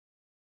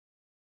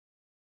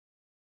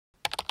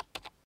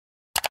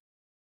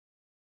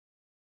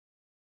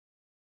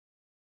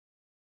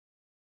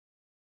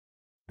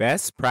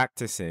Best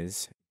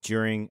practices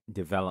during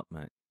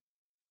development.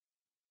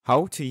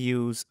 How to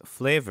use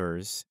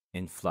flavors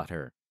in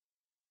Flutter.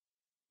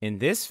 In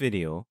this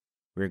video,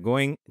 we're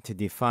going to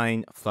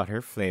define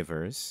Flutter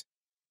flavors,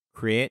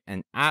 create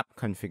an app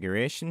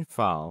configuration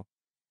file,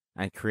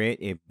 and create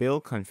a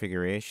build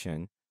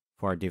configuration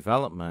for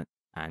development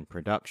and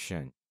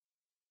production.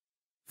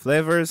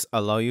 Flavors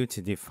allow you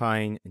to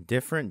define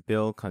different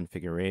build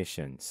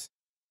configurations.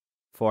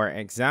 For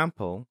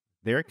example,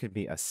 there could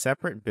be a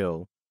separate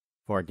build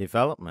for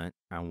development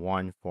and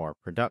one for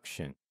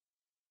production.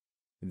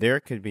 There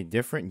could be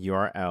different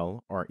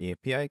URL or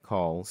API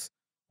calls,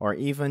 or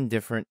even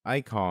different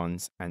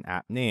icons and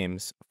app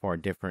names for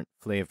different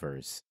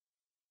flavors.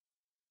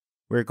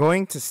 We're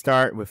going to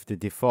start with the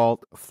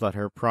default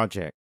Flutter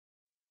project.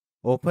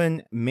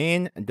 Open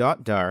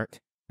main.dart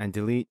and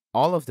delete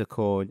all of the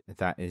code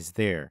that is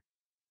there,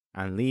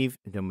 and leave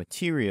the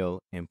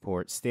material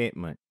import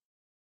statement.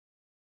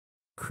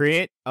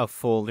 Create a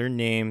folder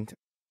named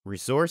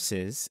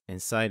resources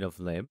inside of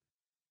lib,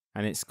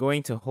 and it's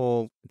going to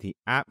hold the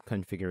app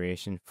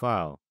configuration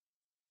file.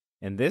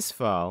 In this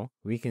file,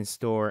 we can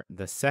store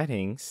the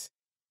settings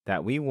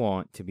that we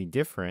want to be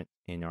different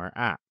in our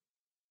app.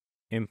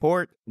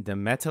 Import the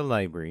meta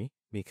library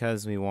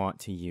because we want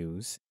to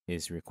use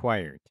is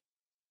required.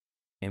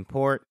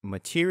 Import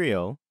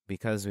material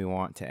because we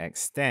want to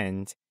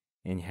extend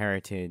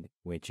inherited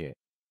widget.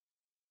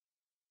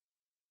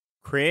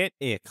 Create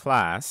a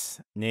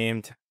class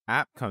named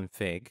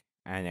appConfig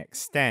and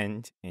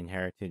extend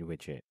inherited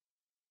widget.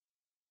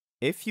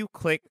 If you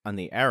click on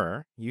the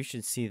error, you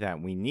should see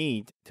that we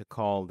need to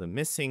call the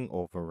missing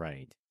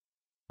override.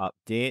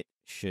 Update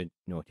should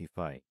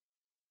notify.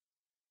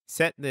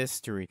 Set this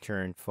to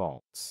return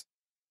false.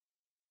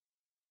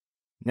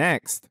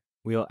 Next,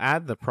 we'll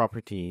add the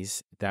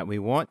properties that we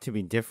want to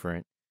be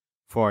different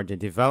for the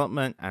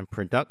development and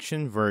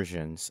production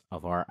versions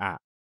of our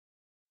app.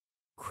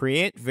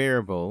 Create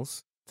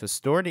variables to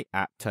store the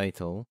app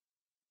title,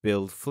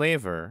 build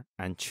flavor,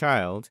 and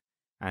child,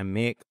 and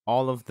make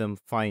all of them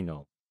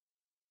final.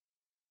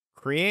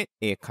 Create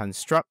a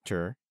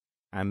constructor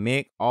and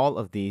make all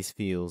of these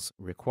fields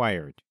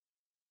required.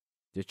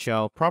 The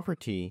child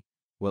property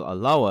will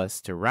allow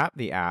us to wrap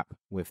the app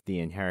with the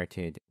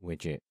inherited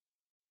widget.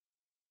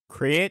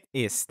 Create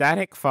a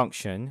static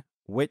function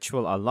which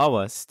will allow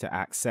us to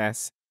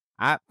access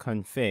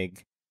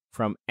appConfig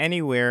from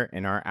anywhere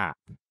in our app.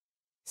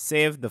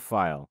 Save the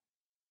file.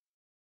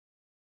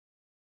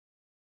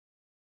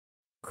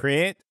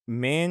 Create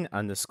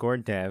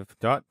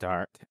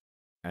main_dev.dart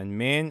and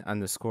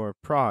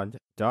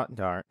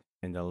main_prod.dart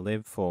in the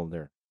lib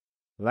folder.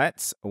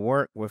 Let's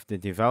work with the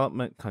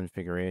development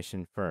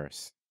configuration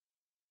first.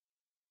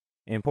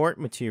 Import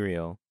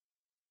material,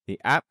 the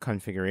app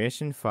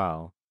configuration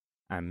file,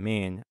 and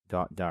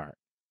main.dart.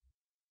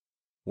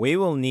 We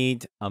will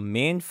need a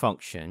main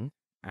function,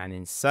 and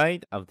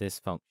inside of this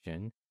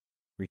function,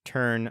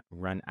 return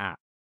run app.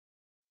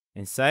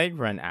 Inside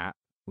run app,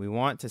 we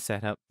want to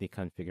set up the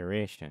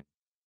configuration.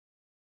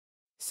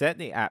 Set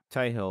the app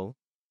title,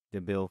 the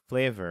build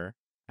flavor,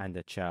 and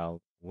the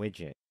child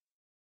widget.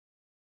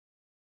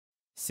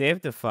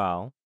 Save the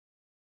file,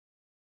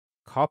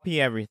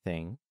 copy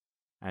everything,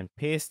 and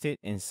paste it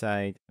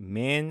inside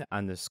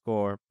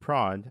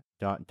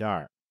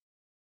main_prod.dart.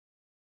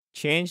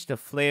 Change the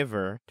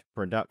flavor to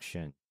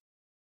production.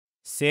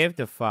 Save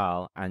the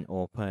file and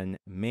open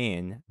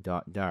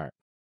main.dart.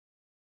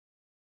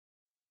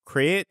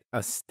 Create a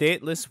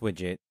stateless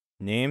widget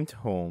named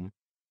home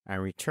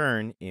and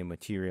return a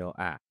material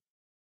app.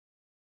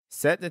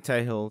 Set the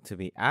title to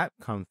be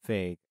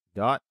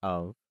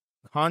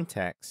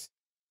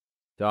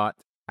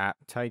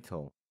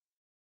appconfig.of_context.appTitle.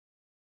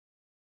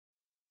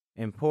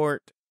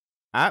 Import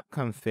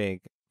appconfig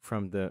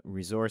from the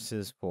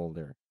resources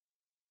folder.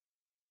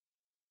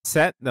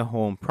 Set the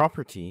home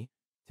property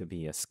to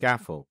be a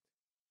scaffold.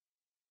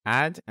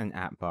 Add an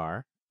app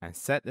bar and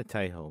set the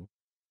title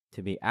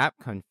to be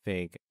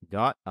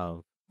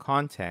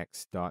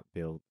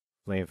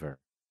appconfig.of_context.buildFlavor.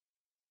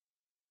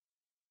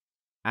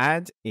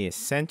 Add a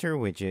center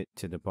widget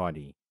to the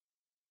body.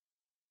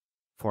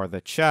 For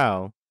the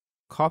child,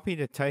 copy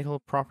the title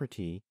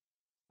property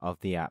of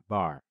the app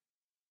bar.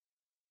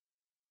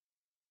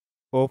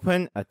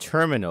 Open a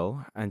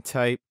terminal and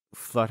type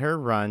flutter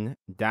run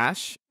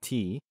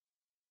 -t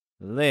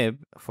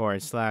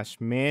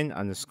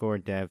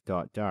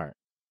lib/main_dev.dart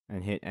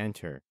and hit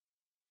enter.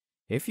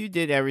 If you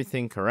did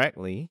everything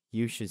correctly,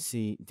 you should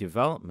see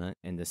development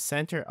in the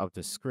center of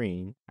the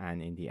screen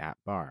and in the app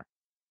bar.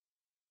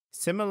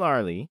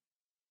 Similarly,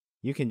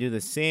 you can do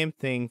the same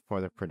thing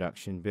for the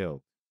production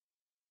build.